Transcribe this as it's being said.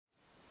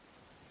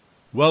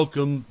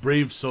Welcome,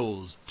 brave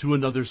souls, to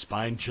another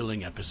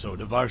spine-chilling episode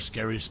of our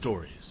scary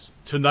stories.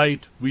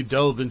 Tonight, we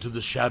delve into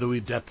the shadowy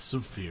depths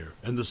of fear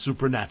and the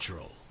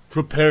supernatural.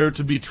 Prepare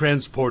to be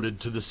transported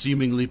to the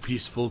seemingly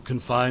peaceful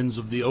confines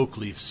of the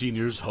Oakleaf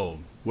Seniors'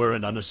 home, where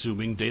an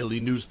unassuming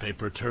daily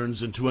newspaper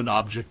turns into an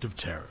object of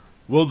terror.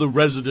 Will the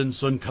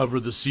residents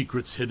uncover the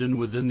secrets hidden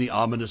within the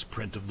ominous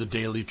print of the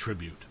Daily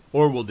Tribute,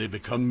 or will they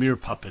become mere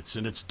puppets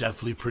in its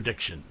deathly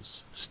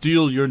predictions?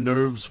 Steel your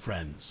nerves,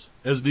 friends.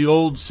 As the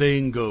old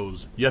saying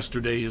goes,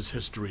 yesterday is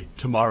history,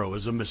 tomorrow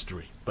is a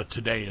mystery, but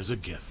today is a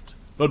gift.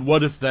 But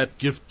what if that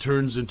gift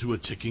turns into a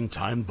ticking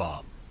time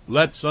bomb?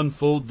 Let's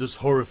unfold this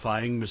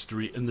horrifying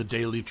mystery in the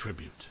Daily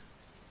Tribute.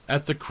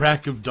 At the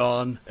crack of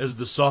dawn, as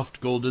the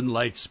soft golden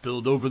light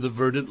spilled over the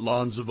verdant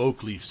lawns of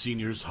Oakleaf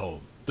Seniors'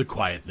 home, the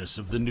quietness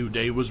of the new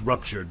day was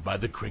ruptured by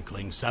the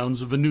crinkling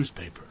sounds of a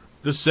newspaper.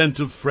 The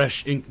scent of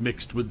fresh ink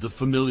mixed with the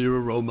familiar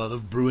aroma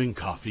of brewing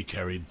coffee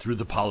carried through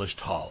the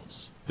polished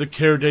halls. The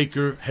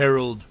caretaker,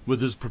 Harold, with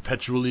his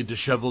perpetually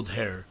disheveled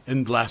hair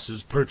and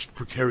glasses perched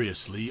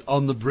precariously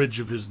on the bridge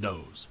of his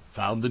nose,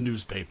 found the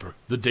newspaper,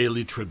 the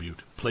Daily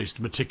Tribute, placed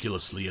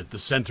meticulously at the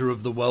center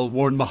of the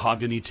well-worn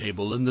mahogany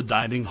table in the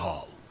dining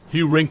hall.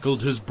 He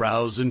wrinkled his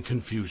brows in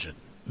confusion.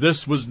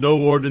 This was no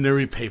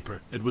ordinary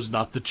paper. It was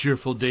not the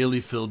cheerful daily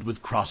filled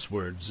with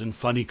crosswords and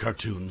funny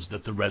cartoons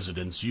that the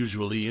residents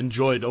usually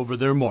enjoyed over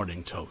their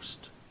morning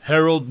toast.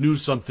 Harold knew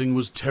something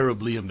was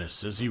terribly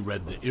amiss as he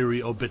read the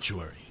eerie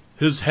obituary.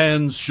 His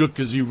hands shook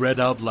as he read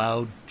out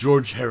loud,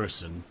 "George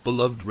Harrison,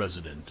 beloved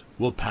resident,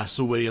 will pass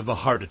away of a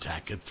heart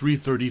attack at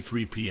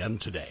 3:33 p.m.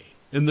 today."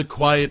 In the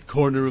quiet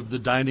corner of the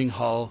dining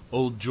hall,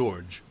 old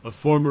George, a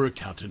former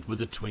accountant with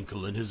a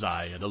twinkle in his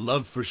eye and a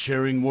love for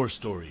sharing war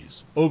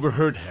stories,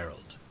 overheard Harold.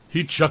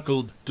 He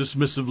chuckled,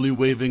 dismissively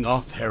waving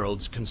off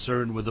Harold's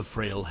concern with a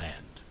frail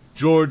hand.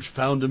 George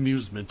found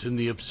amusement in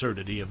the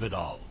absurdity of it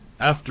all.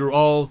 After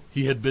all,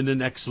 he had been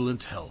in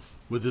excellent health,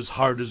 with his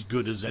heart as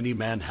good as any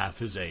man half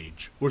his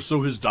age, or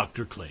so his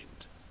doctor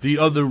claimed. The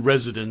other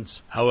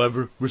residents,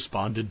 however,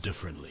 responded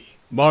differently.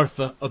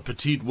 Martha, a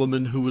petite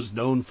woman who was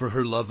known for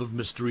her love of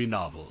mystery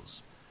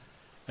novels,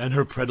 and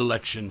her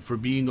predilection for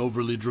being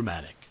overly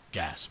dramatic,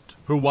 gasped,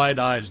 her wide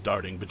eyes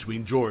darting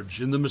between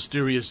George and the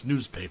mysterious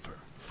newspaper.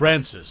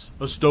 Francis,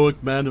 a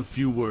stoic man of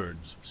few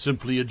words,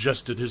 simply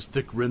adjusted his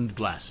thick-rimmed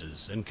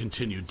glasses and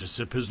continued to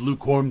sip his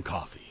lukewarm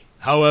coffee.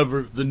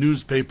 However, the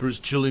newspaper's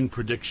chilling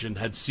prediction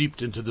had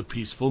seeped into the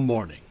peaceful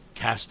morning,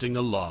 casting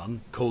a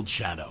long, cold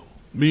shadow.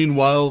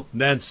 Meanwhile,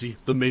 Nancy,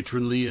 the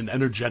matronly and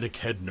energetic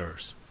head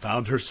nurse,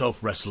 found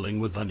herself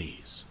wrestling with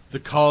unease. The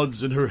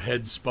cogs in her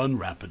head spun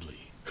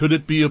rapidly. Could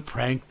it be a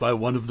prank by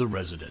one of the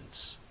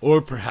residents?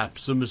 Or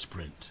perhaps a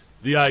misprint?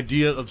 The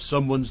idea of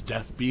someone's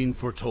death being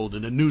foretold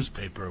in a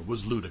newspaper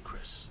was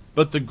ludicrous.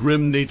 But the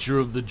grim nature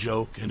of the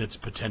joke and its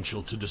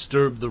potential to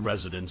disturb the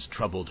residents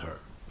troubled her.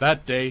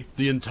 That day,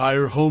 the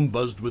entire home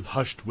buzzed with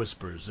hushed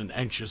whispers and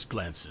anxious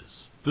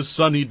glances. The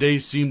sunny day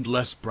seemed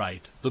less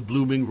bright, the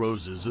blooming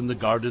roses in the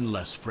garden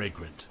less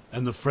fragrant,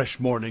 and the fresh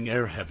morning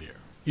air heavier.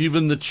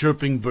 Even the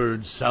chirping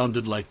birds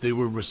sounded like they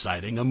were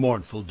reciting a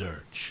mournful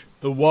dirge.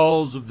 The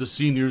walls of the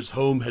seniors'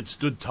 home had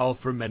stood tall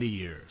for many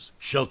years,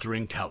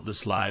 sheltering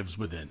countless lives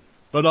within.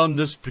 But on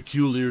this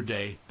peculiar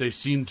day, they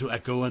seemed to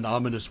echo an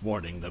ominous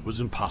warning that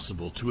was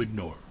impossible to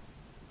ignore.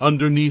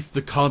 Underneath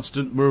the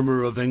constant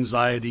murmur of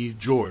anxiety,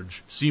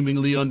 George,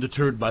 seemingly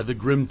undeterred by the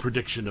grim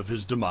prediction of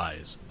his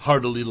demise,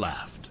 heartily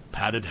laughed,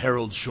 patted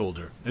Harold's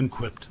shoulder, and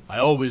quipped, "I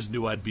always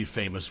knew I'd be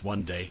famous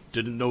one day,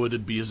 didn't know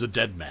it'd be as a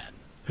dead man."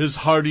 His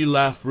hearty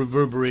laugh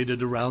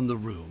reverberated around the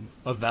room,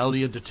 a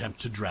valiant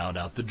attempt to drown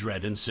out the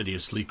dread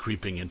insidiously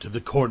creeping into the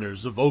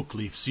corners of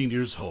Oakleaf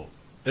Seniors' home.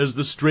 As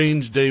the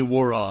strange day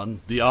wore on,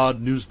 the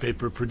odd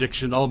newspaper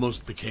prediction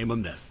almost became a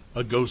myth,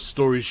 a ghost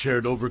story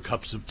shared over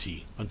cups of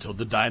tea, until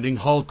the dining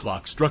hall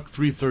clock struck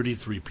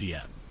 3:33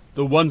 p.m.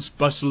 The once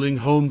bustling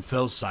home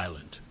fell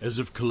silent, as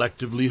if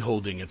collectively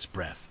holding its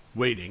breath,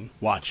 waiting,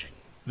 watching.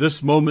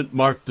 This moment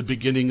marked the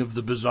beginning of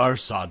the bizarre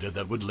saga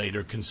that would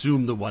later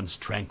consume the once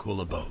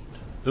tranquil abode.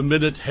 The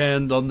minute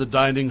hand on the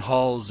dining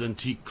hall's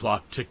antique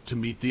clock ticked to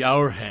meet the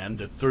hour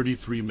hand at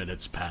 33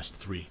 minutes past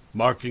 3,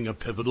 marking a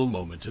pivotal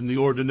moment in the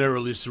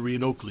ordinarily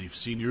serene Oakleaf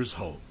Seniors'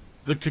 home.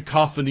 The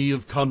cacophony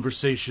of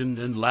conversation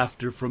and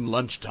laughter from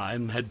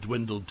lunchtime had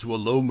dwindled to a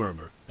low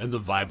murmur, and the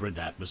vibrant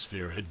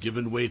atmosphere had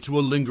given way to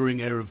a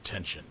lingering air of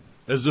tension.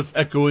 As if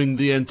echoing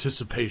the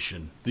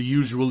anticipation, the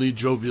usually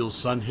jovial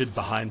sun hid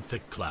behind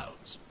thick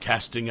clouds,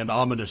 casting an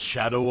ominous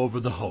shadow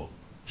over the home.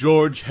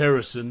 George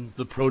Harrison,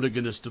 the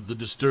protagonist of the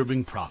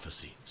disturbing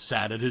prophecy,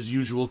 sat at his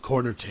usual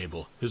corner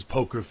table, his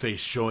poker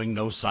face showing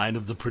no sign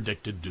of the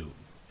predicted doom.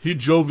 He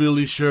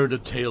jovially shared a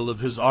tale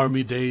of his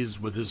army days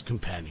with his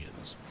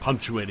companions,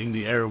 punctuating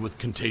the air with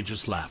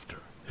contagious laughter.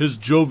 His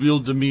jovial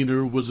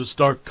demeanor was a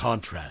stark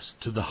contrast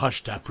to the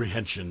hushed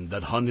apprehension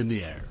that hung in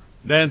the air.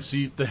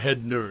 Nancy, the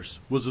head nurse,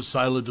 was a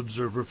silent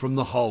observer from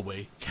the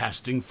hallway,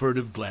 casting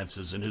furtive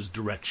glances in his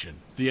direction,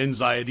 the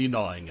anxiety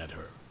gnawing at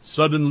her.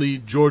 Suddenly,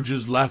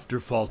 George's laughter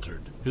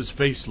faltered, his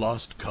face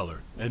lost color,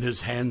 and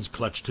his hands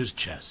clutched his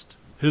chest.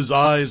 His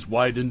eyes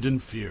widened in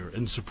fear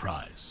and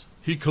surprise.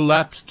 He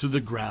collapsed to the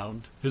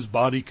ground, his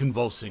body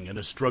convulsing in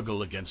a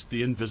struggle against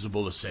the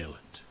invisible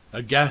assailant.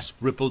 A gasp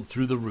rippled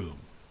through the room.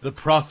 The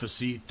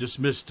prophecy,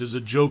 dismissed as a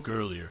joke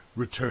earlier,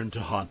 returned to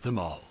haunt them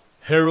all.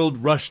 Harold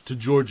rushed to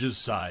George's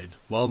side,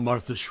 while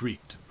Martha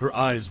shrieked, her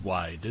eyes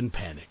wide and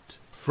panicked.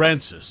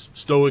 Francis,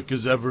 stoic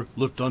as ever,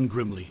 looked on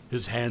grimly,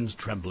 his hands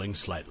trembling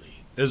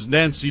slightly. As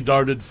Nancy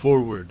darted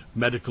forward,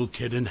 medical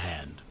kit in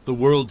hand, the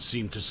world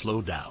seemed to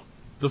slow down.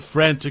 The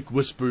frantic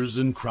whispers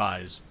and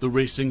cries, the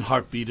racing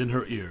heartbeat in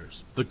her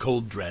ears, the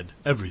cold dread,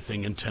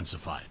 everything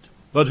intensified.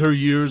 But her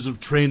years of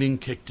training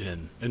kicked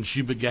in, and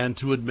she began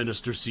to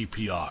administer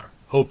CPR,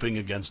 hoping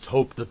against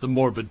hope that the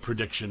morbid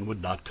prediction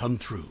would not come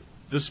true.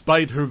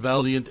 Despite her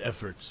valiant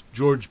efforts,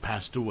 George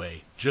passed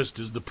away, just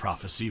as the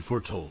prophecy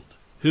foretold.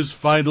 His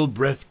final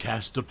breath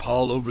cast a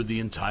pall over the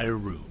entire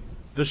room.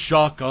 The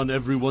shock on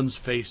everyone's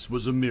face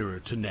was a mirror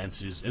to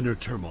Nancy's inner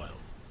turmoil.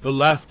 The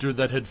laughter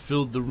that had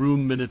filled the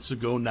room minutes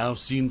ago now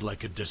seemed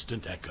like a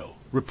distant echo,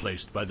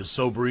 replaced by the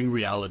sobering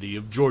reality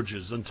of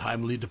George's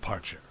untimely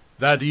departure.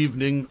 That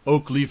evening,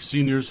 Oakleaf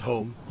Senior's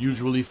home,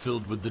 usually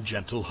filled with the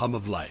gentle hum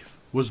of life,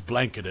 was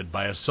blanketed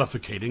by a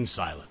suffocating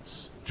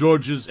silence.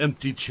 George's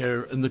empty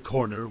chair in the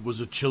corner was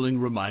a chilling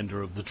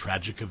reminder of the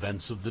tragic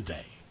events of the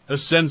day. A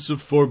sense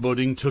of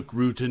foreboding took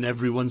root in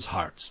everyone's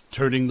hearts,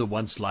 turning the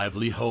once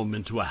lively home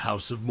into a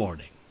house of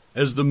mourning.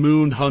 As the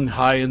moon hung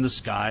high in the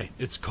sky,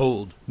 its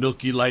cold,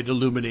 milky light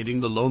illuminating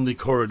the lonely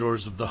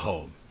corridors of the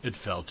home, it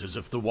felt as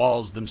if the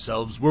walls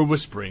themselves were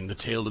whispering the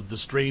tale of the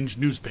strange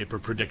newspaper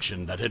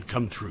prediction that had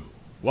come true.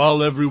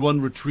 While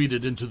everyone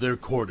retreated into their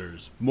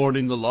quarters,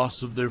 mourning the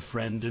loss of their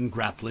friend and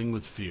grappling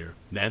with fear,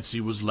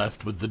 Nancy was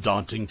left with the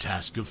daunting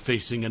task of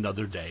facing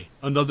another day,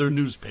 another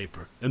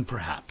newspaper, and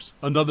perhaps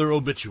another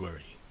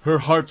obituary. Her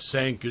heart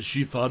sank as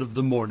she thought of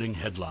the morning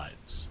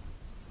headlines.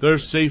 Their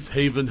safe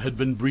haven had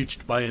been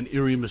breached by an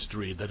eerie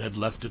mystery that had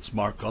left its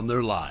mark on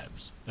their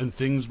lives, and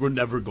things were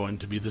never going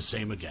to be the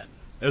same again.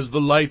 As the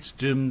lights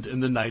dimmed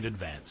and the night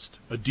advanced,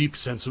 a deep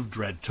sense of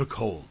dread took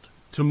hold.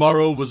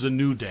 Tomorrow was a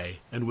new day,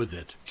 and with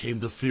it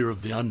came the fear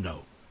of the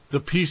unknown. The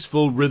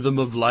peaceful rhythm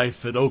of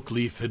life at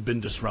Oakleaf had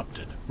been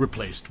disrupted,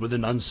 replaced with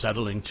an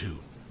unsettling tune.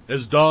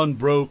 As dawn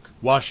broke,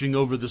 washing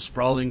over the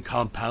sprawling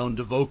compound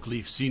of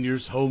Oakleaf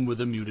Senior's home with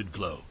a muted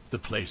glow, the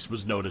place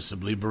was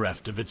noticeably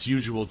bereft of its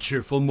usual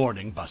cheerful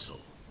morning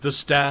bustle. The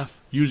staff,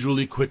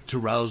 usually quick to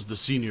rouse the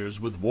seniors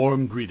with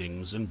warm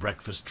greetings and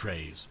breakfast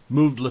trays,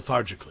 moved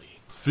lethargically.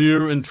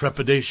 Fear and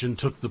trepidation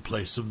took the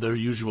place of their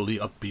usually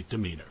upbeat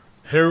demeanor.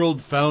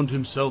 Harold found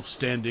himself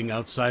standing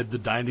outside the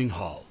dining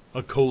hall,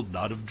 a cold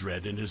knot of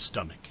dread in his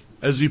stomach.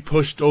 As he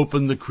pushed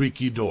open the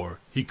creaky door,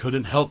 he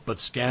couldn't help but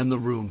scan the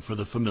room for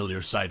the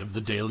familiar sight of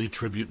the Daily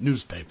Tribute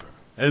newspaper.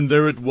 And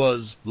there it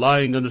was,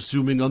 lying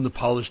unassuming on the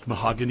polished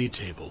mahogany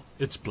table,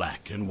 its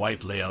black and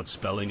white layout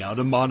spelling out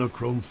a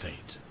monochrome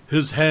fate.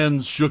 His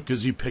hands shook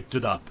as he picked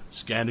it up,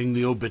 scanning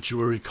the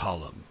obituary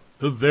column.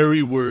 The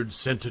very words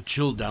sent a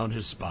chill down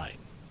his spine.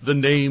 The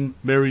name,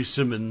 Mary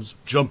Simmons,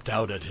 jumped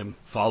out at him,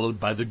 followed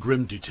by the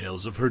grim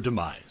details of her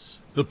demise.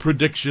 The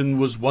prediction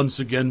was once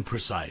again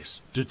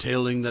precise,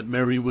 detailing that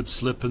Mary would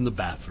slip in the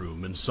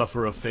bathroom and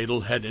suffer a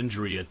fatal head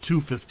injury at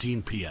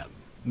 2:15 p.m.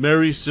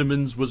 Mary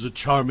Simmons was a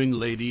charming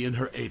lady in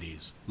her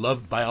 80s,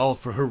 loved by all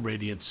for her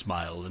radiant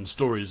smile and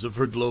stories of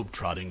her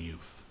globe-trotting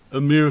youth. A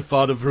mere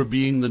thought of her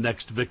being the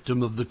next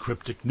victim of the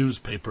cryptic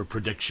newspaper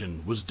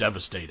prediction was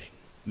devastating.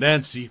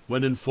 Nancy,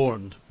 when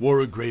informed,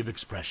 wore a grave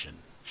expression.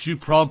 She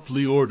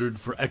promptly ordered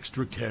for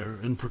extra care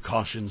and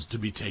precautions to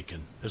be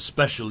taken,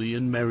 especially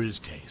in Mary's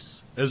case.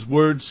 As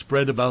word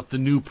spread about the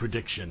new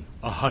prediction,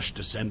 a hush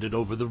descended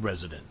over the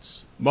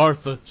residence.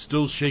 Martha,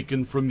 still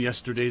shaken from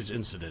yesterday's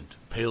incident,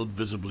 paled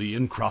visibly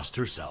and crossed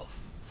herself.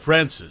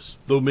 Francis,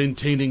 though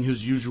maintaining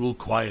his usual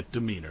quiet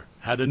demeanor,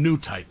 had a new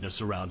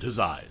tightness around his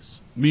eyes.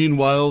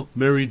 Meanwhile,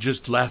 Mary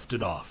just laughed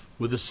it off,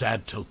 with a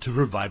sad tilt to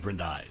her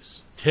vibrant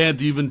eyes.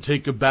 "Can't even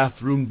take a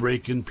bathroom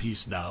break in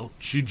peace now,"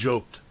 she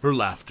joked. Her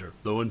laughter,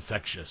 though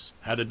infectious,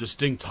 had a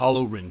distinct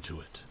hollow ring to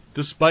it.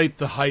 Despite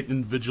the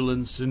heightened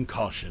vigilance and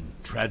caution,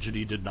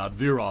 tragedy did not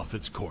veer off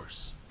its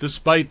course.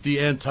 Despite the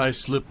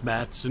anti-slip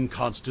mats and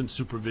constant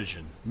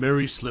supervision,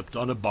 Mary slipped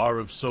on a bar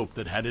of soap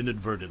that had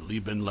inadvertently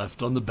been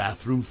left on the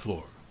bathroom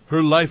floor.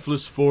 Her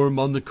lifeless form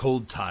on the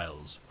cold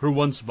tiles, her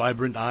once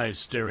vibrant eyes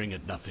staring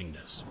at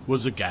nothingness,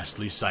 was a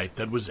ghastly sight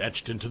that was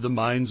etched into the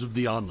minds of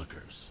the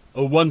onlookers.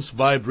 A once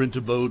vibrant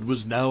abode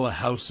was now a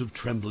house of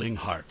trembling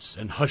hearts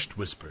and hushed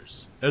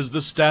whispers. As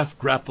the staff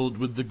grappled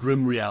with the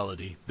grim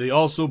reality, they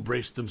also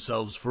braced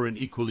themselves for an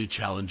equally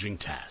challenging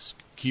task,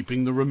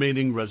 keeping the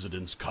remaining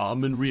residents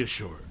calm and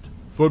reassured.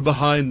 For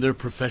behind their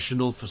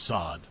professional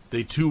facade,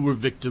 they too were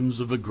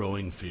victims of a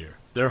growing fear,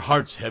 their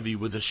hearts heavy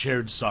with a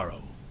shared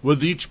sorrow.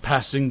 With each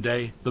passing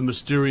day, the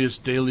mysterious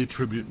Daily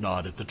Tribute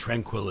gnawed at the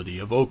tranquility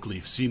of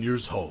Oakleaf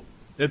Senior's home.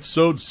 It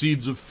sowed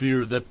seeds of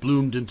fear that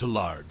bloomed into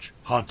large,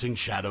 haunting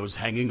shadows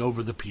hanging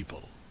over the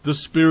people. The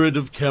spirit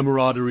of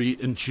camaraderie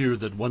and cheer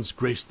that once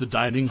graced the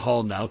dining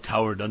hall now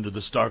cowered under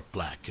the stark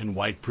black and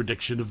white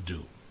prediction of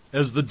doom.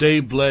 As the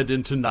day bled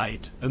into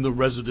night and the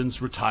residents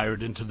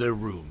retired into their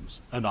rooms,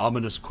 an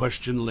ominous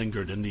question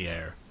lingered in the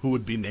air: who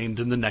would be named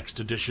in the next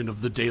edition of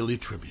the Daily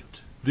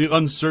Tribute? The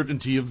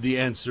uncertainty of the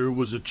answer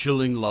was a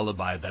chilling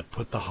lullaby that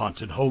put the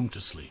haunted home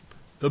to sleep.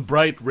 The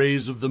bright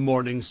rays of the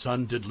morning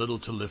sun did little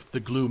to lift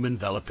the gloom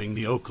enveloping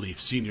the Oakleaf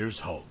Seniors'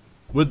 home.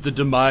 With the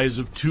demise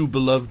of two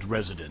beloved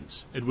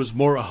residents, it was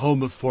more a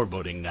home of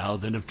foreboding now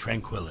than of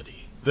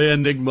tranquility. The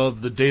enigma of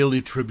the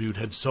Daily Tribute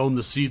had sown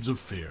the seeds of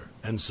fear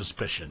and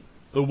suspicion.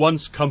 The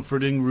once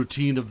comforting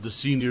routine of the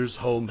seniors'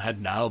 home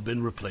had now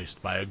been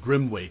replaced by a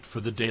grim wait for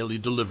the daily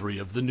delivery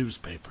of the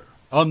newspaper.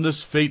 On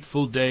this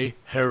fateful day,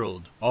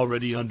 Harold,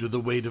 already under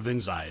the weight of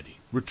anxiety,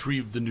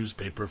 retrieved the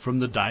newspaper from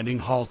the dining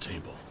hall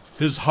table.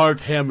 His heart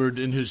hammered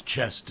in his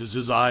chest as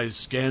his eyes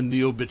scanned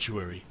the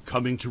obituary,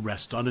 coming to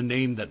rest on a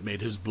name that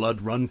made his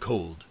blood run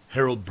cold.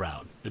 Harold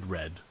Brown, it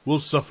read, will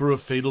suffer a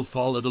fatal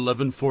fall at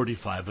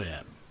 11:45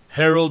 a.m.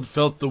 Harold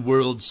felt the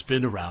world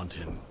spin around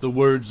him, the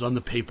words on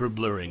the paper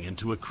blurring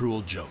into a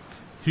cruel joke.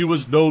 He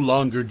was no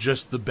longer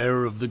just the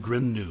bearer of the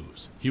grim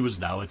news. He was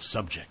now its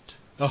subject.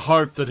 A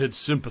heart that had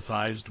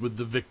sympathized with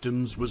the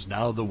victims was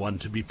now the one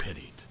to be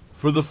pitied.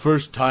 For the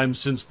first time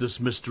since this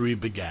mystery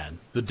began,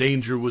 the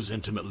danger was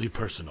intimately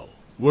personal.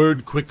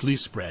 Word quickly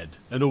spread,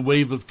 and a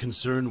wave of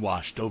concern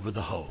washed over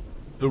the home.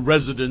 The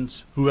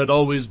residents, who had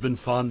always been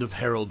fond of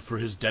Harold for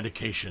his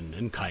dedication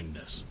and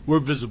kindness, were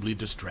visibly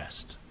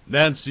distressed.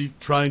 Nancy,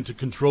 trying to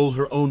control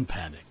her own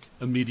panic,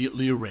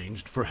 immediately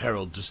arranged for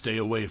Harold to stay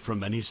away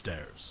from any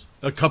stairs.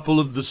 A couple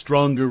of the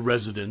stronger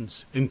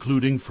residents,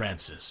 including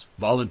Francis,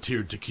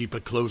 volunteered to keep a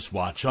close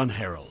watch on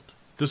Harold.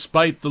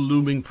 Despite the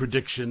looming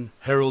prediction,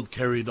 Harold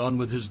carried on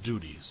with his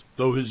duties,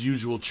 though his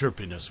usual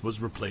chirpiness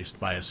was replaced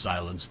by a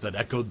silence that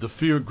echoed the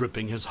fear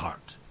gripping his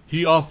heart.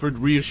 He offered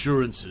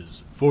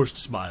reassurances, forced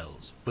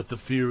smiles, but the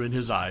fear in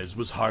his eyes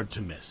was hard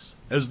to miss.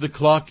 As the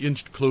clock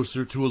inched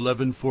closer to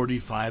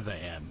 11:45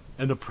 a.m.,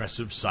 an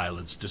oppressive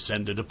silence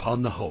descended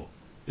upon the home.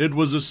 It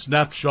was a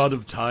snapshot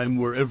of time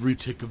where every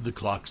tick of the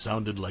clock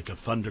sounded like a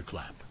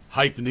thunderclap,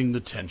 heightening the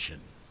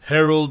tension.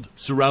 Harold,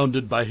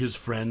 surrounded by his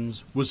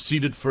friends, was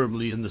seated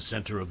firmly in the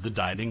center of the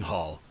dining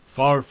hall,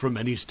 far from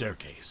any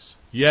staircase.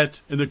 Yet,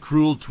 in a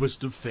cruel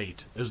twist of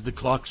fate, as the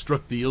clock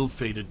struck the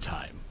ill-fated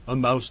time, a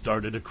mouse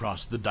darted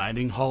across the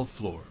dining hall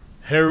floor.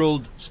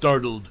 Harold,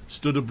 startled,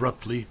 stood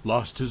abruptly,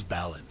 lost his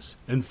balance,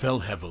 and fell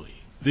heavily.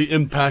 The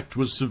impact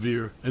was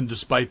severe, and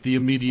despite the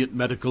immediate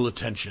medical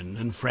attention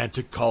and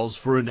frantic calls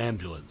for an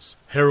ambulance,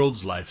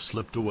 Harold's life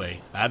slipped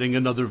away, adding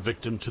another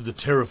victim to the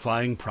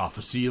terrifying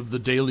prophecy of the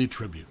Daily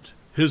Tribute.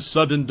 His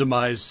sudden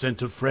demise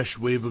sent a fresh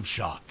wave of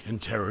shock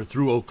and terror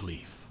through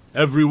Oakleaf.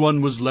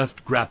 Everyone was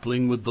left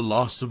grappling with the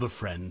loss of a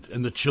friend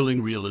and the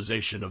chilling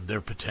realization of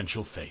their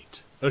potential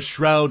fate. A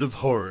shroud of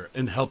horror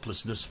and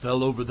helplessness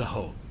fell over the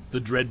home, the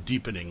dread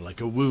deepening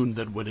like a wound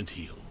that wouldn't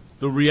heal.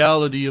 The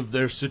reality of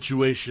their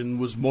situation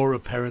was more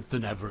apparent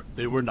than ever.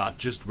 They were not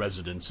just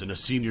residents in a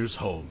senior's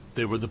home.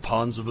 They were the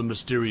pawns of a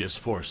mysterious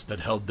force that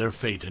held their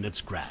fate in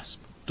its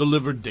grasp,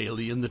 delivered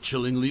daily in the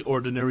chillingly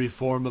ordinary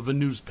form of a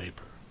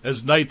newspaper.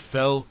 As night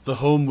fell, the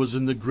home was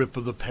in the grip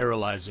of a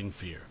paralyzing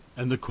fear,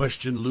 and the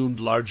question loomed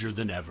larger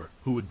than ever: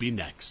 who would be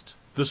next?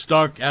 The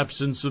stark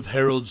absence of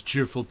Harold's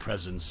cheerful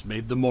presence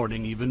made the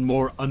morning even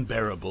more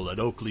unbearable at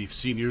Oakleaf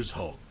Senior's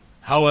home.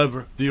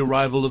 However, the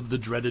arrival of the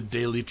dreaded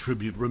Daily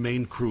Tribute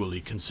remained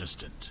cruelly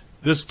consistent.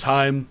 This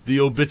time,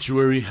 the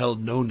obituary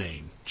held no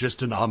name,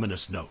 just an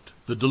ominous note: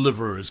 the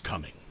deliverer is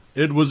coming.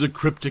 It was a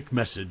cryptic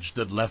message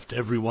that left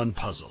everyone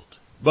puzzled.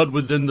 But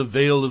within the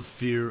veil of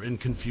fear and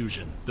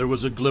confusion, there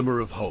was a glimmer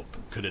of hope.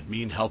 Could it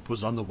mean help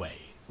was on the way?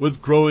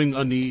 With growing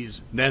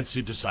unease,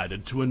 Nancy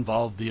decided to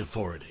involve the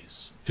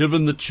authorities.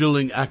 Given the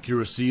chilling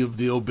accuracy of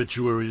the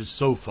obituaries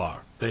so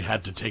far, they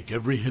had to take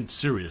every hint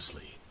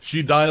seriously.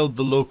 She dialed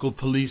the local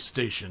police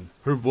station,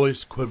 her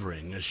voice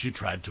quivering as she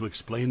tried to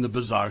explain the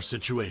bizarre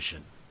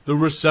situation. The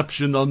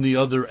reception on the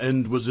other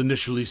end was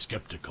initially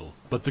skeptical,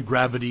 but the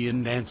gravity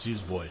in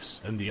Nancy's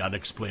voice and the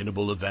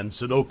unexplainable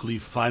events at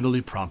Oakleaf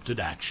finally prompted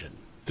action.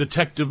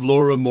 Detective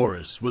Laura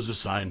Morris was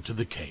assigned to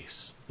the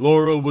case.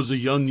 Laura was a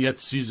young yet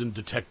seasoned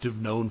detective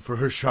known for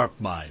her sharp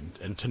mind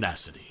and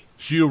tenacity.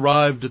 She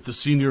arrived at the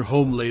senior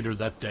home later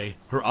that day,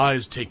 her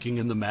eyes taking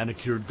in the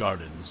manicured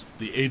gardens,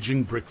 the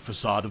aging brick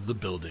facade of the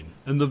building,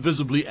 and the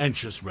visibly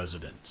anxious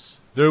residents.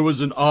 There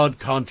was an odd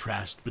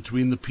contrast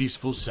between the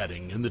peaceful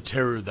setting and the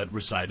terror that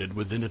resided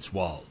within its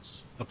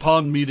walls.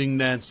 Upon meeting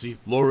Nancy,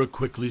 Laura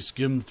quickly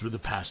skimmed through the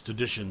past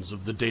editions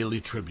of the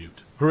Daily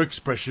Tribute, her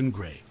expression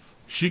grave.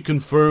 She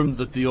confirmed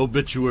that the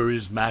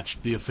obituaries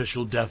matched the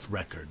official death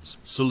records,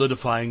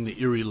 solidifying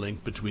the eerie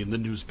link between the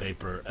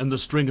newspaper and the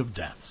string of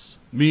deaths.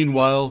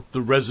 Meanwhile, the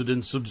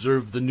residents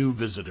observed the new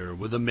visitor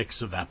with a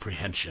mix of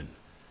apprehension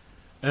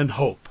and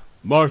hope.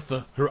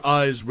 Martha, her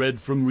eyes red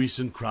from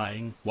recent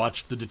crying,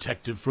 watched the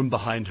detective from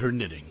behind her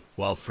knitting,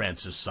 while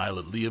Francis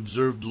silently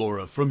observed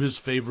Laura from his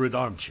favorite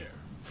armchair.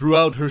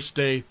 Throughout her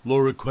stay,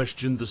 Laura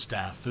questioned the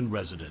staff and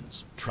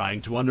residents,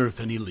 trying to unearth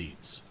any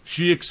leads.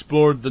 She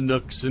explored the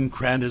nooks and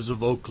crannies of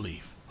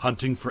Oakleaf,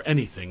 hunting for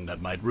anything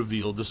that might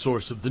reveal the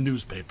source of the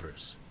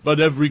newspapers. But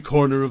every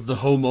corner of the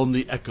home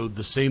only echoed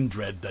the same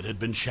dread that had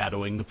been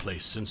shadowing the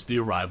place since the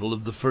arrival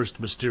of the first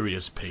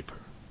mysterious paper.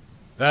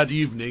 That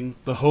evening,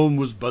 the home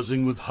was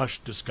buzzing with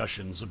hushed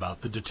discussions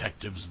about the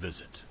detective's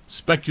visit.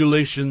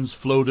 Speculations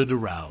floated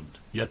around,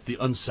 yet the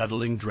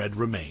unsettling dread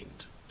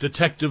remained.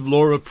 Detective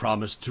Laura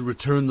promised to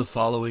return the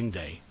following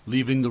day,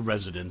 leaving the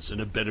residents in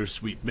a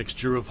bittersweet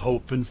mixture of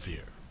hope and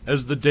fear.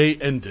 As the day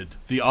ended,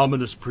 the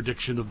ominous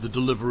prediction of the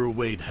deliverer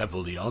weighed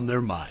heavily on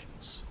their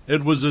minds.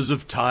 It was as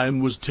if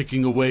time was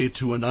ticking away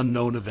to an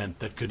unknown event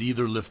that could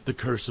either lift the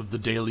curse of the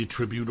Daily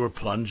Tribute or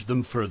plunge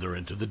them further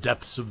into the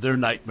depths of their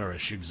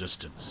nightmarish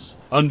existence.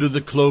 Under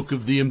the cloak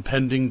of the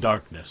impending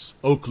darkness,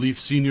 Oakleaf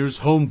Senior's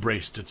home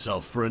braced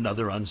itself for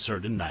another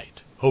uncertain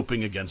night,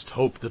 hoping against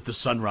hope that the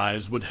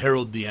sunrise would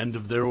herald the end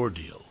of their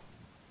ordeal.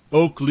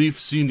 Oakleaf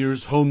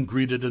Senior's home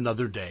greeted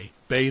another day,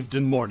 bathed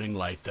in morning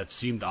light that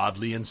seemed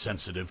oddly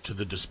insensitive to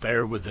the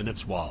despair within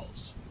its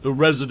walls. The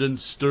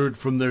residents stirred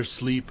from their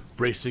sleep,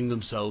 bracing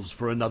themselves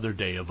for another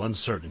day of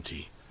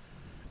uncertainty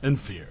and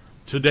fear.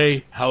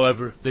 Today,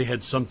 however, they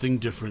had something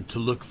different to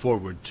look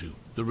forward to: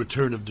 the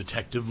return of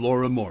Detective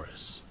Laura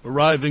Morris.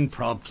 Arriving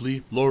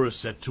promptly, Laura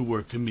set to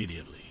work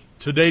immediately.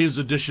 Today's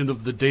edition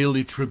of the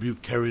Daily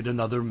Tribute carried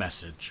another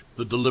message: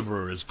 the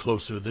deliverer is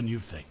closer than you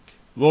think.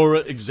 Laura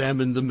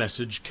examined the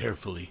message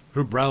carefully,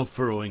 her brow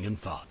furrowing in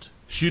thought.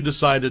 She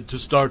decided to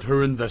start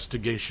her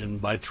investigation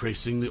by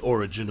tracing the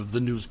origin of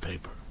the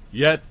newspaper.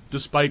 Yet,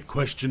 despite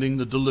questioning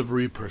the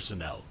delivery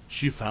personnel,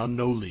 she found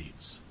no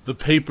leads. The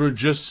paper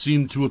just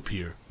seemed to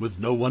appear, with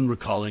no one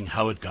recalling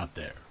how it got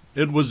there.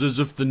 It was as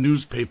if the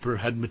newspaper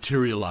had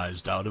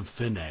materialized out of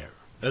thin air.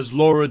 As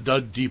Laura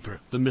dug deeper,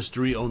 the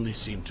mystery only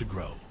seemed to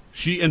grow.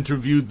 She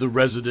interviewed the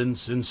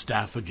residents and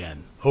staff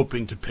again,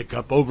 hoping to pick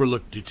up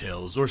overlooked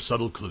details or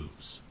subtle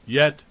clues.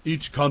 Yet,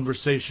 each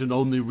conversation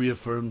only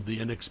reaffirmed the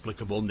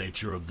inexplicable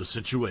nature of the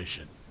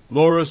situation.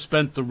 Laura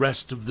spent the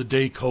rest of the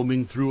day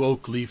combing through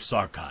Oakleaf's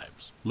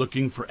archives,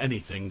 looking for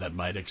anything that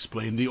might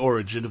explain the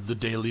origin of the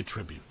Daily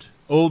Tribute.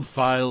 Old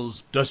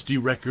files, dusty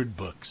record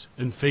books,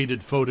 and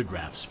faded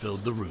photographs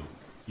filled the room.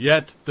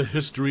 Yet, the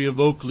history of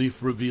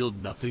Oakleaf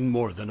revealed nothing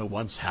more than a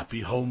once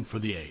happy home for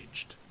the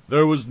aged.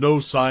 There was no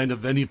sign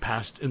of any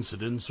past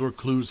incidents or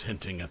clues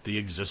hinting at the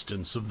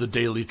existence of the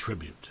Daily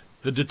Tribute.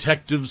 The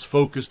detective's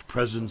focused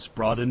presence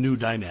brought a new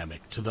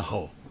dynamic to the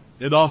home.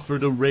 It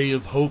offered a ray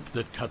of hope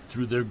that cut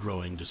through their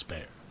growing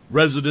despair.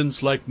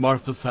 Residents like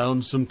Martha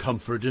found some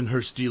comfort in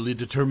her steely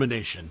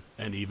determination,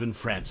 and even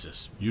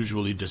Francis,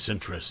 usually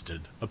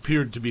disinterested,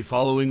 appeared to be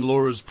following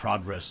Laura's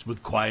progress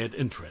with quiet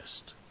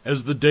interest.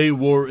 As the day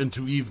wore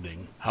into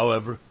evening,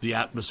 however, the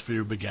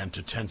atmosphere began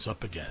to tense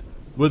up again.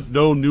 With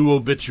no new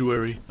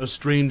obituary, a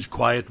strange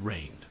quiet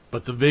reigned,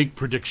 but the vague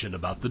prediction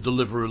about the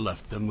deliverer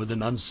left them with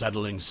an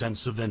unsettling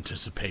sense of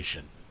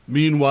anticipation.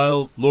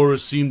 Meanwhile, Laura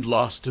seemed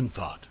lost in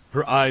thought,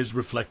 her eyes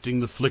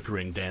reflecting the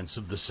flickering dance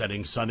of the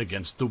setting sun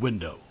against the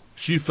window.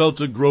 She felt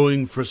a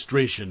growing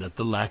frustration at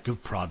the lack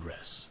of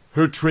progress.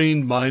 Her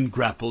trained mind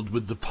grappled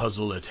with the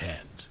puzzle at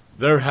hand.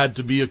 There had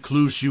to be a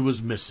clue she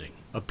was missing,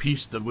 a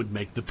piece that would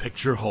make the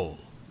picture whole.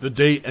 The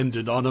day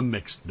ended on a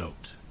mixed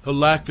note. The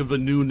lack of a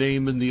new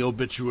name in the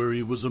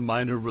obituary was a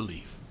minor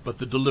relief, but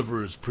the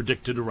deliverer's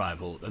predicted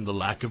arrival and the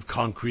lack of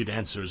concrete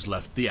answers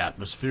left the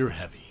atmosphere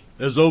heavy.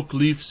 As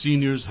Oakleaf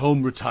Senior's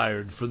home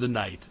retired for the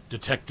night,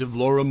 Detective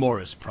Laura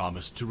Morris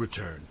promised to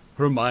return,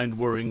 her mind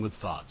whirring with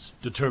thoughts,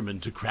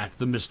 determined to crack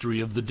the mystery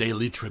of the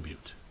Daily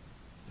Tribute.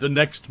 The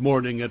next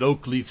morning at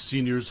Oakleaf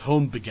Senior's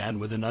home began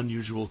with an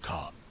unusual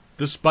calm.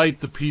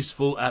 Despite the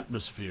peaceful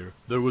atmosphere,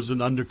 there was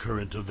an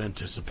undercurrent of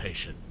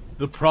anticipation.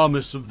 The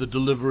promise of the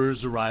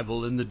deliverer's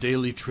arrival in the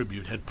Daily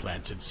Tribute had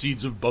planted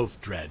seeds of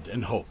both dread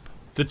and hope.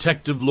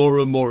 Detective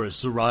Laura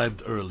Morris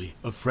arrived early,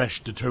 a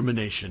fresh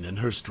determination in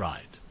her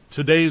stride.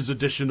 Today's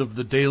edition of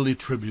the Daily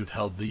Tribute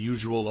held the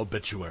usual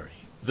obituary.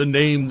 The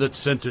name that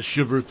sent a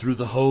shiver through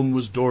the home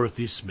was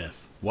Dorothy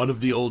Smith, one of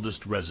the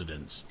oldest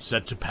residents,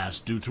 set to pass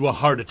due to a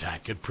heart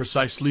attack at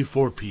precisely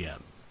 4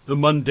 p.m. The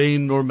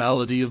mundane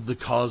normality of the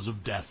cause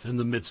of death in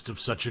the midst of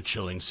such a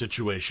chilling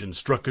situation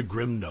struck a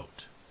grim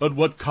note. But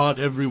what caught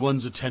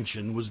everyone's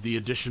attention was the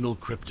additional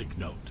cryptic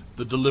note: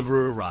 the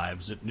deliverer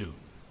arrives at noon.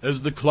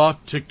 As the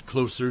clock ticked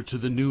closer to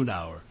the noon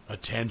hour, a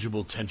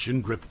tangible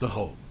tension gripped the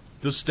home.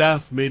 The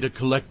staff made a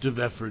collective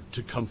effort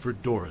to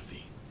comfort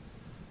Dorothy,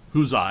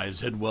 whose eyes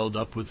had welled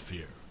up with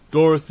fear.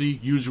 Dorothy,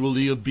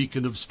 usually a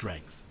beacon of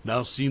strength,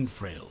 now seemed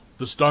frail,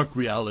 the stark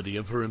reality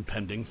of her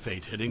impending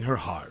fate hitting her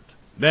hard.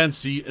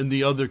 Nancy and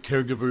the other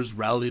caregivers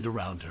rallied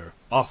around her,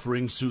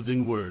 offering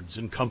soothing words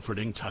and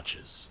comforting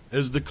touches.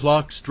 As the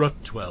clock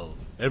struck 12,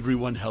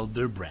 everyone held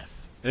their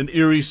breath. An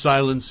eerie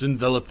silence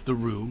enveloped the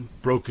room,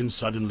 broken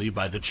suddenly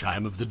by the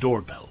chime of the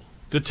doorbell.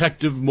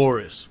 Detective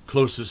Morris,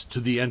 closest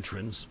to the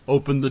entrance,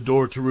 opened the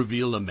door to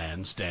reveal a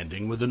man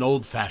standing with an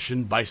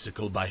old-fashioned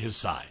bicycle by his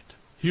side.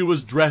 He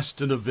was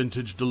dressed in a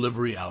vintage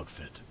delivery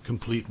outfit,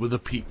 complete with a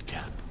peaked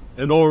cap.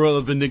 An aura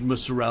of enigma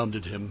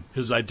surrounded him,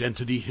 his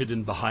identity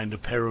hidden behind a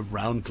pair of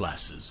round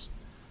glasses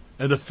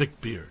and a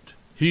thick beard.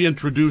 He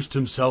introduced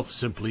himself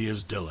simply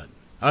as Dylan.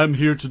 "I'm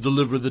here to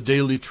deliver the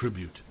Daily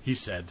Tribute," he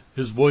said,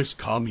 his voice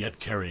calm yet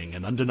carrying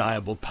an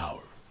undeniable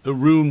power. The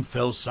room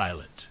fell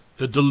silent.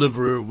 The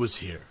deliverer was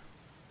here.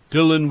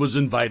 Dylan was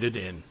invited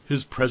in,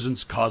 his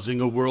presence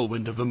causing a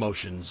whirlwind of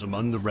emotions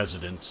among the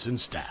residents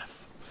and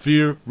staff.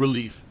 Fear,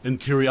 relief, and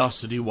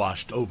curiosity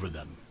washed over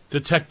them.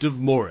 Detective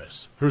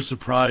Morris, her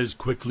surprise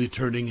quickly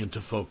turning into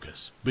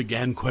focus,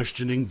 began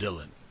questioning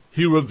Dylan.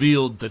 He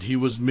revealed that he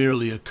was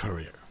merely a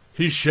courier.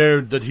 He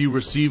shared that he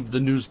received the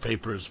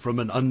newspapers from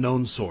an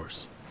unknown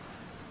source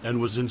and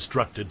was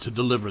instructed to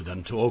deliver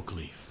them to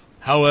Oakleaf.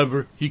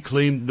 However, he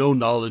claimed no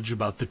knowledge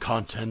about the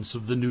contents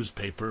of the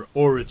newspaper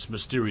or its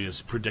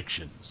mysterious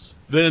predictions.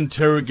 The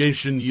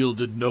interrogation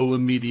yielded no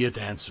immediate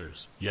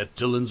answers, yet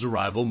Dylan's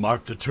arrival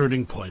marked a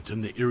turning point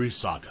in the eerie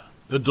saga.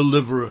 The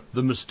deliverer,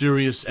 the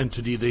mysterious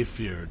entity they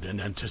feared and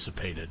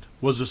anticipated,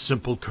 was a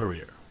simple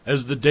courier.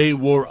 As the day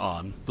wore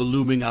on, the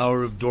looming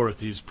hour of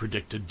Dorothy's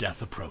predicted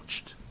death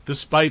approached.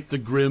 Despite the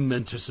grim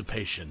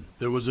anticipation,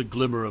 there was a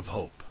glimmer of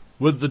hope.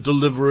 With the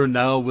deliverer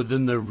now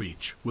within their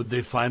reach, would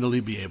they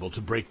finally be able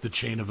to break the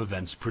chain of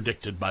events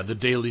predicted by the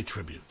Daily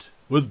Tribute?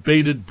 With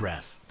bated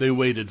breath, they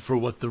waited for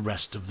what the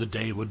rest of the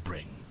day would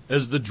bring.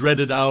 As the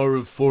dreaded hour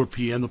of 4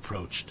 p.m.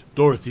 approached,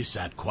 Dorothy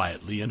sat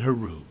quietly in her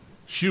room.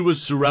 She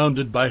was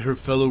surrounded by her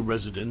fellow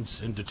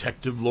residents and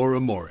Detective Laura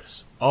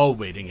Morris, all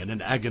waiting in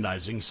an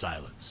agonizing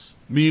silence.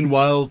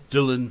 Meanwhile,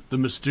 Dylan, the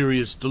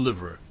mysterious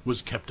deliverer,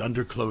 was kept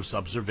under close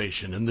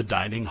observation in the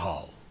dining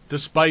hall.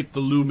 Despite the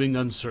looming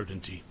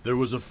uncertainty, there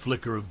was a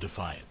flicker of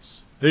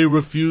defiance. They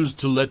refused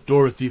to let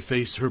Dorothy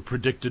face her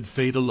predicted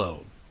fate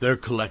alone, their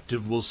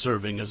collective will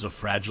serving as a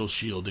fragile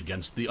shield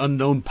against the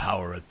unknown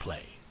power at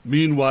play.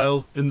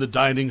 Meanwhile, in the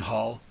dining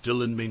hall,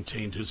 Dylan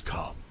maintained his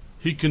calm.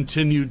 He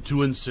continued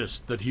to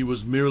insist that he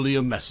was merely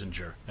a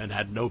messenger and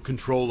had no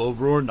control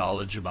over or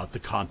knowledge about the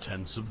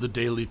contents of the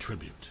Daily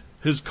Tribute.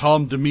 His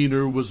calm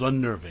demeanor was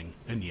unnerving,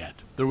 and yet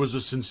there was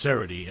a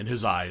sincerity in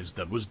his eyes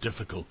that was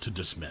difficult to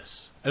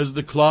dismiss. As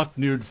the clock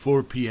neared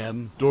 4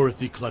 p.m.,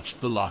 Dorothy clutched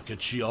the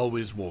locket she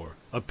always wore,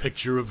 a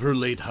picture of her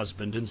late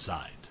husband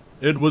inside.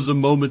 It was a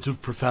moment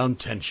of profound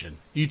tension,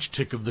 each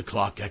tick of the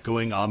clock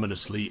echoing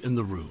ominously in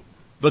the room.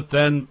 But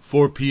then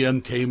 4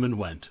 p.m. came and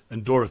went,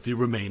 and Dorothy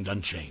remained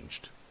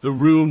unchanged. The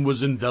room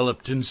was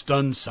enveloped in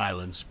stunned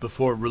silence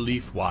before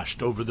relief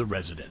washed over the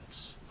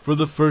residents. For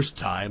the first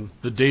time,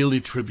 the Daily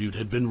Tribute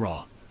had been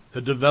wrong.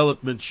 The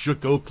development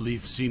shook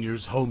Oakleaf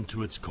Senior's home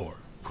to its core.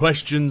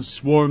 Questions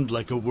swarmed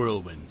like a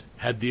whirlwind.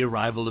 Had the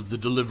arrival of the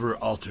deliverer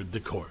altered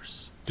the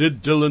course?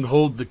 Did Dylan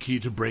hold the key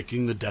to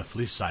breaking the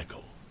deathly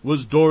cycle?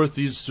 Was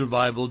Dorothy's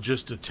survival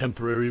just a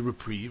temporary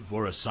reprieve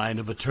or a sign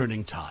of a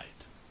turning tide?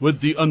 With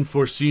the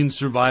unforeseen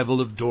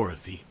survival of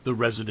Dorothy, the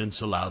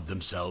residents allowed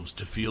themselves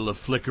to feel a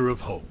flicker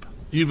of hope.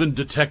 Even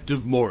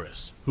Detective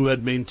Morris, who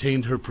had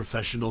maintained her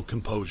professional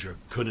composure,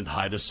 couldn't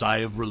hide a sigh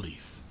of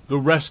relief. The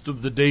rest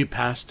of the day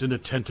passed in a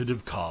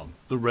tentative calm,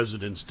 the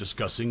residents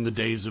discussing the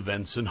day's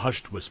events in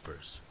hushed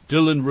whispers.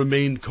 Dylan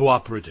remained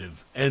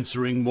cooperative,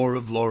 answering more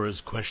of Laura's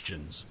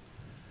questions,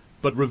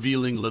 but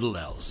revealing little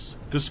else.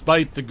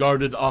 Despite the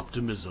guarded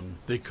optimism,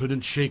 they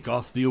couldn't shake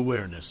off the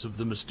awareness of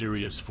the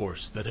mysterious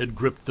force that had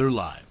gripped their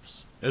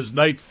lives. As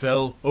night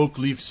fell,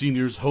 Oakleaf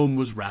Senior's home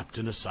was wrapped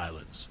in a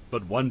silence,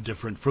 but one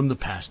different from the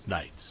past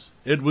nights.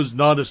 It was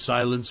not a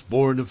silence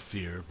born of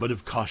fear, but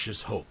of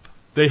cautious hope.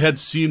 They had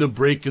seen a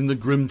break in the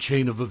grim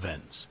chain of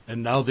events,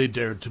 and now they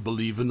dared to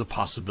believe in the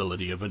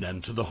possibility of an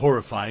end to the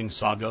horrifying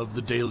saga of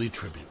the Daily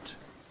Tribute.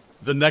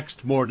 The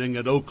next morning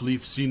at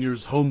Oakleaf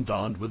Senior's home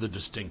dawned with a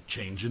distinct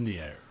change in the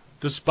air.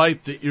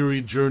 Despite the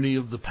eerie journey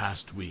of the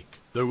past week,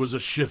 there was a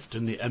shift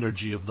in the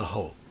energy of the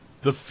home.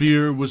 The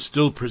fear was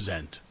still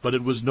present, but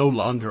it was no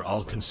longer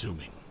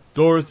all-consuming.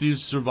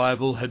 Dorothy's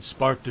survival had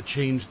sparked a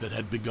change that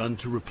had begun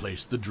to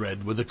replace the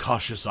dread with a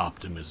cautious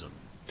optimism.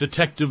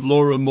 Detective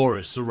Laura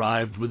Morris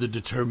arrived with a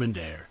determined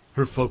air,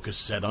 her focus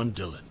set on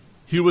Dylan.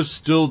 He was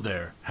still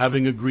there,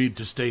 having agreed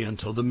to stay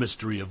until the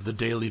mystery of the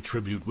Daily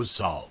Tribute was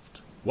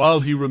solved. While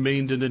he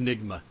remained an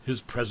enigma,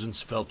 his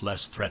presence felt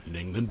less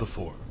threatening than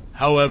before.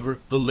 However,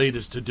 the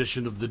latest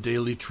edition of the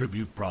Daily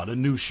Tribute brought a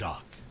new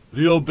shock.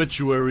 The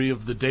obituary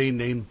of the day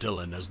named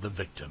Dylan as the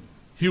victim.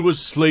 He was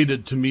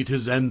slated to meet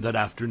his end that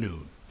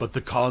afternoon, but the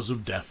cause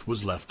of death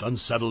was left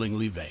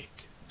unsettlingly vague.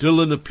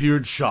 Dylan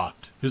appeared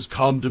shocked, his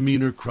calm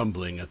demeanor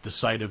crumbling at the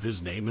sight of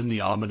his name in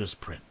the ominous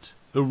print.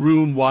 The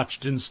room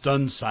watched in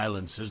stunned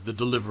silence as the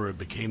deliverer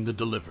became the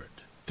delivered.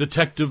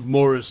 Detective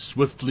Morris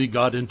swiftly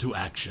got into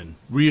action,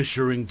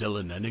 reassuring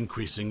Dylan and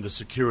increasing the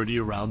security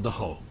around the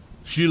home.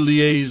 She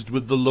liaised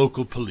with the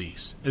local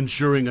police,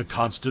 ensuring a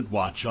constant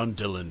watch on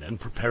Dylan and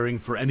preparing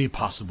for any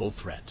possible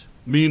threat.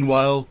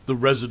 Meanwhile, the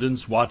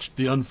residents watched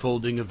the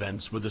unfolding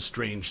events with a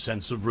strange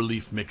sense of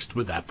relief mixed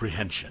with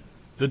apprehension.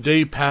 The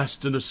day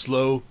passed in a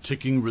slow,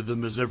 ticking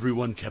rhythm as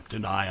everyone kept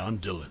an eye on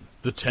Dylan,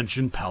 the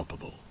tension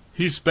palpable.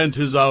 He spent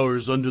his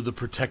hours under the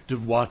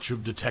protective watch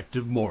of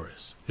Detective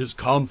Morris, his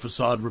calm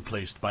facade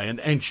replaced by an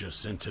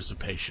anxious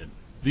anticipation.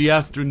 The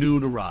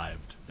afternoon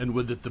arrived, and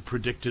with it the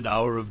predicted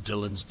hour of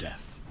Dylan's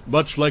death.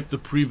 Much like the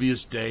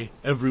previous day,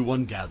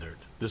 everyone gathered,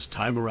 this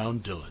time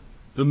around Dylan.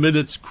 The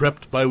minutes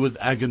crept by with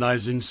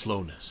agonizing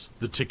slowness,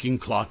 the ticking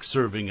clock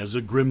serving as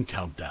a grim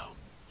countdown.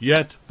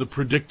 Yet, the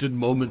predicted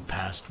moment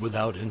passed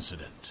without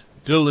incident.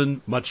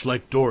 Dylan, much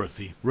like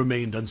Dorothy,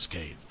 remained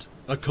unscathed.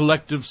 A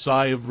collective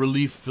sigh of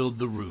relief filled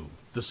the room,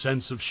 the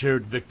sense of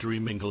shared victory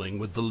mingling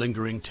with the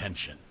lingering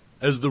tension.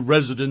 As the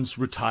residents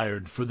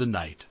retired for the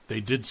night,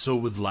 they did so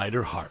with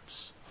lighter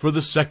hearts. For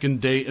the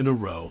second day in a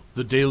row,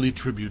 the Daily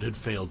Tribute had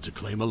failed to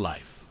claim a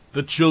life.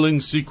 The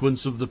chilling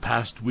sequence of the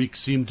past week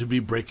seemed to be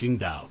breaking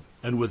down,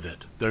 and with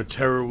it, their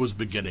terror was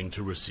beginning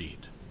to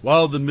recede.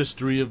 While the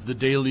mystery of the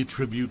Daily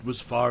Tribute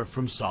was far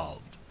from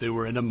solved, they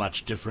were in a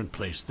much different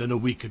place than a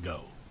week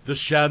ago. The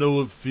shadow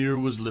of fear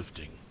was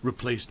lifting,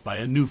 replaced by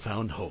a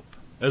newfound hope.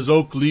 As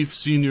Oakleaf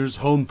Senior's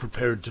home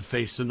prepared to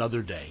face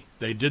another day,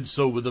 they did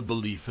so with a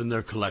belief in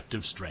their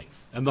collective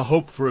strength, and the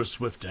hope for a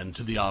swift end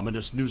to the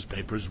ominous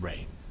newspaper's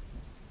reign.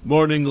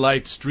 Morning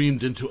light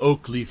streamed into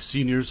Oakleaf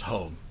Senior's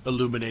home,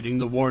 illuminating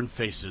the worn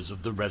faces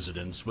of the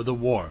residents with a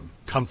warm,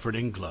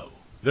 comforting glow.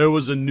 There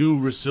was a new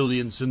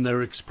resilience in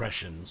their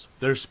expressions,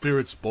 their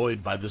spirits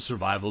buoyed by the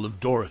survival of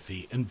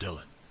Dorothy and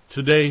Dylan.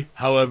 Today,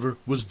 however,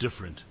 was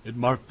different. It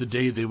marked the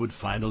day they would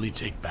finally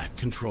take back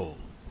control.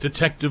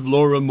 Detective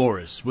Laura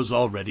Morris was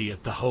already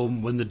at the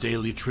home when the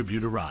Daily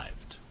Tribute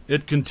arrived.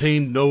 It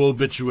contained no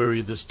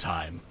obituary this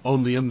time,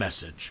 only a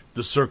message.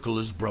 The circle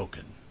is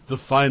broken. The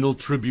final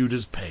tribute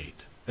is paid.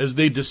 As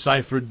they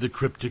deciphered the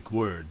cryptic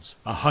words,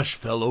 a hush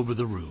fell over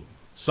the room.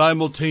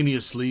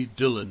 Simultaneously,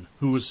 Dylan,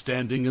 who was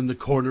standing in the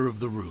corner of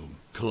the room,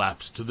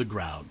 collapsed to the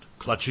ground,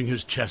 clutching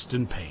his chest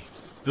in pain.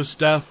 The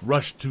staff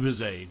rushed to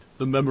his aid,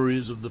 the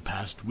memories of the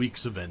past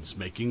week's events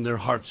making their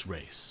hearts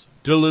race.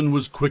 Dylan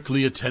was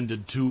quickly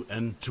attended to,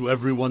 and to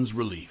everyone's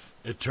relief,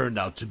 it turned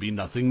out to be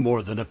nothing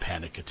more than a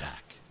panic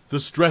attack. The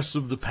stress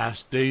of the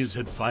past days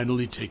had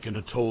finally taken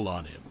a toll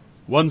on him.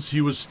 Once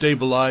he was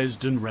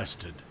stabilized and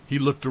rested, he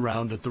looked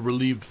around at the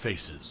relieved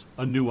faces,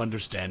 a new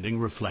understanding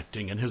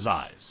reflecting in his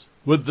eyes.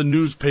 With the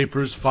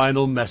newspaper's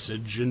final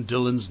message and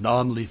Dylan's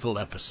non-lethal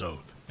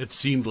episode, it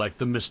seemed like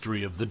the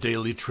mystery of the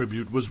Daily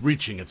Tribute was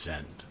reaching its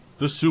end.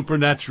 The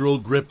supernatural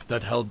grip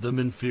that held them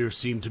in fear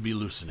seemed to be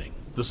loosening,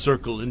 the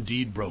circle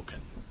indeed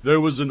broken. There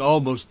was an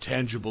almost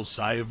tangible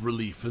sigh of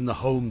relief in the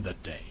home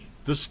that day.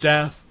 The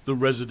staff, the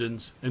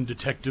residents, and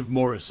Detective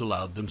Morris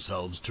allowed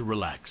themselves to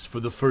relax for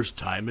the first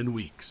time in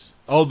weeks.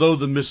 Although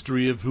the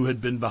mystery of who had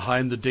been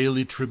behind the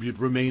Daily Tribute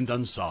remained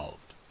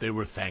unsolved, they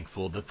were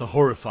thankful that the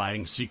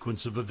horrifying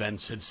sequence of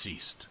events had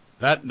ceased.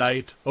 That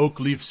night,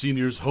 Oakleaf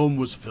Senior's home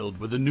was filled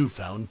with a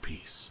newfound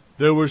peace.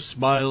 There were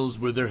smiles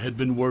where there had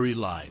been worry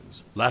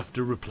lines,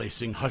 laughter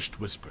replacing hushed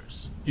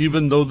whispers.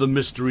 Even though the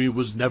mystery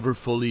was never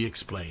fully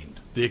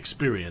explained, the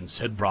experience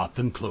had brought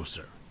them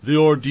closer. The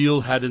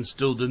ordeal had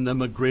instilled in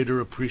them a greater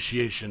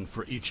appreciation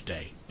for each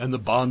day, and the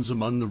bonds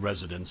among the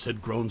residents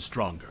had grown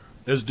stronger.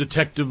 As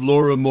Detective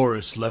Laura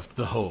Morris left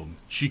the home,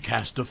 she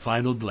cast a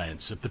final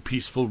glance at the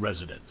peaceful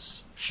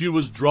residents. She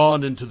was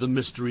drawn into the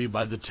mystery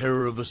by the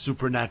terror of a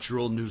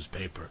supernatural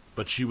newspaper,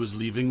 but she was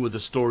leaving with a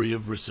story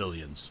of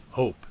resilience,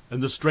 hope,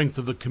 and the strength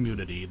of a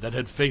community that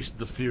had faced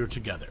the fear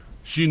together.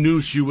 She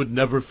knew she would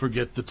never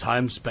forget the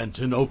time spent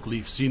in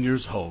Oakleaf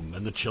Senior's home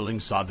and the chilling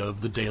saga of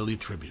the Daily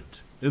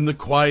Tribute. In the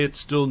quiet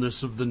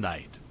stillness of the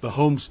night, the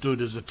home stood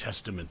as a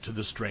testament to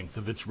the strength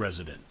of its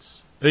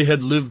residents. They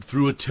had lived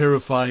through a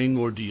terrifying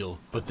ordeal,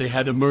 but they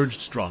had emerged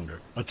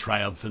stronger, a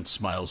triumphant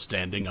smile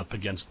standing up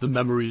against the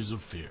memories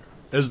of fear.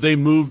 As they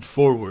moved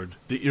forward,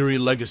 the eerie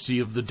legacy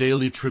of the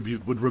Daily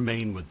Tribute would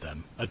remain with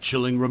them, a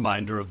chilling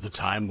reminder of the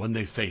time when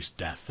they faced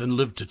death and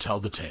lived to tell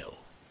the tale.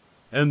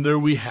 And there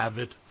we have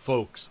it,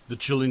 folks, the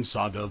chilling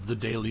saga of the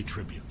Daily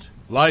Tribute.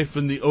 Life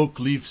in the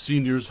Oakleaf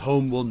Senior's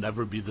home will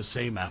never be the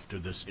same after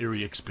this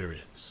eerie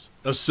experience.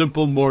 A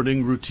simple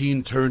morning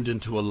routine turned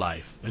into a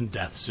life and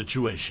death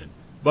situation.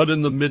 But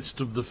in the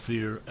midst of the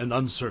fear and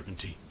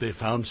uncertainty, they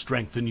found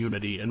strength and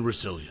unity and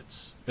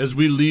resilience. As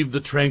we leave the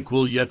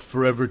tranquil yet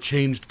forever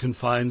changed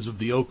confines of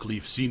the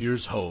Oakleaf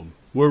Senior's home,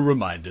 we're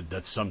reminded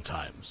that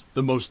sometimes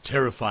the most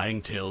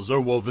terrifying tales are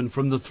woven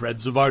from the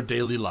threads of our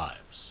daily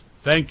lives.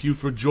 Thank you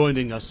for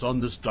joining us on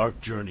this dark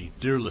journey,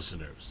 dear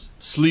listeners.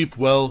 Sleep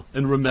well,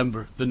 and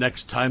remember, the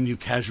next time you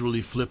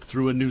casually flip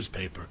through a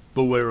newspaper,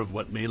 beware of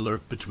what may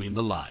lurk between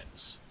the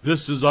lines.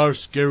 This is our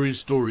Scary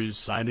Stories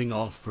signing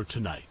off for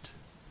tonight.